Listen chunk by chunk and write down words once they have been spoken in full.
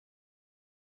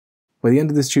by the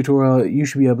end of this tutorial, you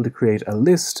should be able to create a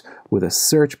list with a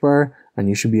search bar, and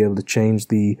you should be able to change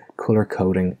the color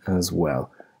coding as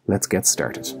well. Let's get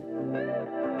started.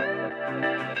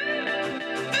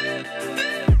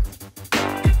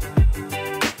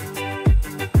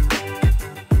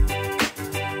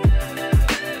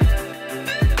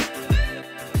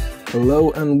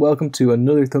 Hello and welcome to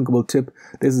another Thunkable tip.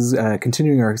 This is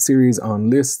continuing our series on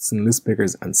lists and list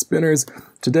pickers and spinners.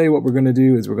 Today what we're going to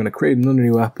do is we're going to create another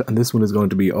new app, and this one is going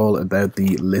to be all about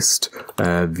the list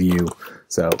view.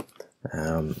 So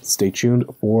stay tuned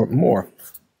for more.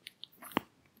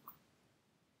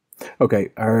 Okay,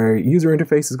 our user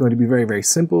interface is going to be very, very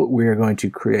simple. We are going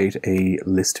to create a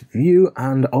list view,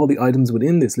 and all the items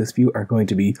within this list view are going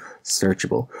to be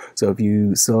searchable. So if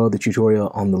you saw the tutorial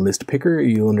on the list picker,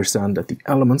 you'll understand that the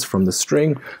elements from the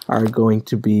string are going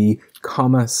to be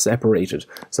comma separated.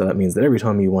 So that means that every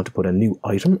time you want to put a new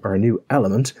item or a new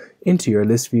element into your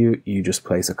list view, you just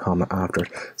place a comma after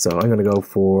it. So I'm going to go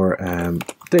for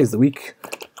days of the week: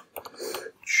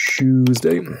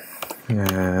 Tuesday,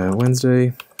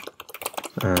 Wednesday,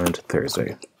 and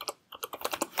Thursday,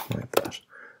 like that.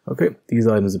 Okay, these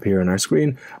items appear on our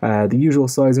screen. The usual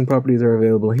sizing properties are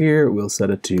available here. We'll set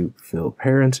it to fill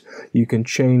parent. You can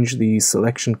change the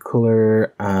selection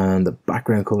color and the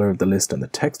background color of the list and the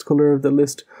text color of the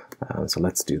list. So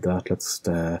let's do that. Let's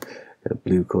get a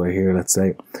blue color here, let's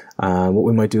say. What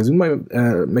we might do is we might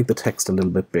make the text a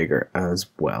little bit bigger as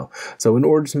well. So in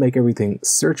order to make everything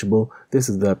searchable, this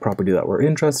is the property that we're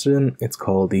interested in. It's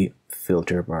called the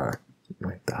filter bar,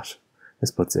 like that.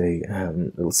 This puts a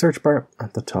little search bar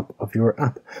at the top of your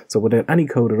app. So without any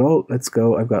code at all, let's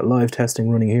go. I've got live testing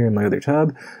running here in my other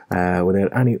tab.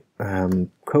 Without any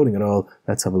coding at all,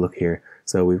 let's have a look here.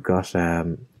 So we've got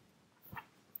our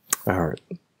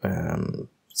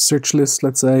search list,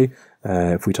 let's say.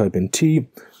 If we type in T,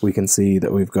 we can see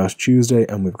that we've got Tuesday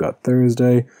and we've got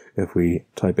Thursday. If we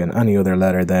type in any other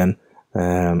letter, then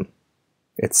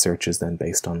it searches then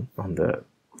based on the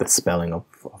spelling of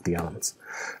the elements.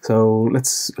 So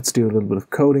let's do a little bit of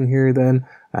coding here then.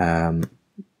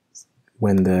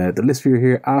 When the list view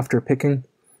here, after picking,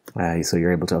 so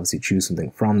you're able to obviously choose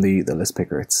something from the list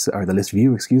picker, or the list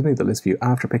view, excuse me, the list view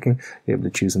after picking, you're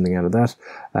able to choose something out of that.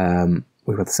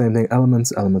 We've got the same thing,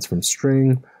 elements from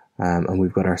string, and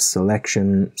we've got our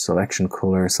selection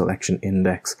color, selection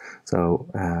index. So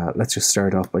let's just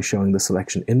start off by showing the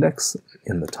selection index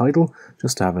in the title,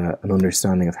 just to have an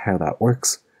understanding of how that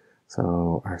works.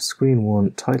 So our screen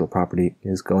one title property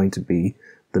is going to be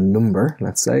the number,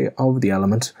 let's say, of the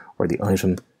element or the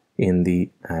item in the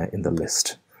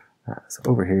list. So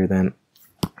over here then,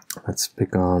 let's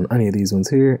pick on any of these ones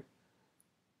here: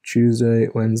 Tuesday,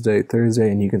 Wednesday, Thursday,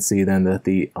 and you can see then that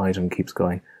the item keeps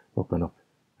going up and up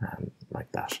like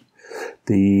that.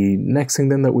 The next thing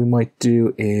then that we might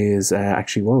do is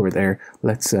actually, while we're there,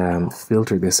 let's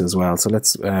filter this as well. So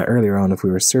let's earlier on, if we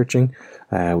were searching,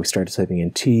 we started typing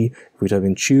in T. If we type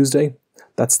in Tuesday,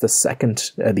 that's the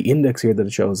second, the index here that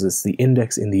it shows is the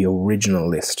index in the original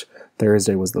list.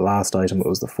 Thursday was the last item, it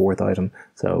was the fourth item,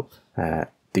 so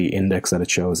the index that it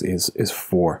shows is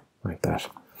 4, like that.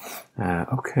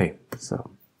 Okay, so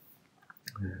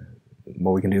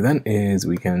what we can do then is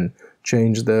we can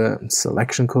change the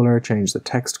selection color, change the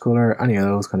text color, any of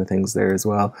those kind of things there as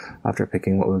well. After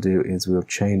picking, what we'll do is we'll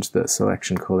change the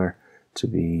selection color to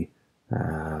be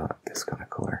this kind of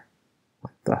color,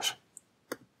 like that.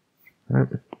 Right.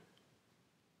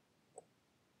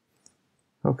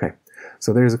 Okay,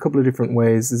 so there's a couple of different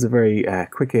ways. This is a very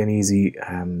quick and easy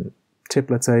tip,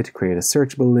 let's say, to create a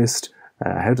searchable list,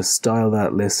 how to style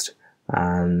that list,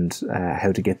 and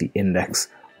how to get the index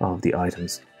of the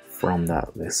items from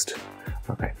that list.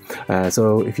 Okay,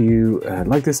 so if you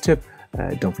like this tip,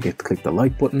 don't forget to click the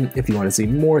like button. If you want to see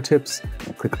more tips,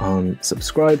 click on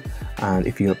subscribe. And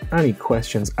if you have any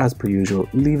questions, as per usual,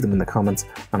 leave them in the comments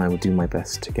and I will do my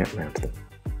best to get around to them.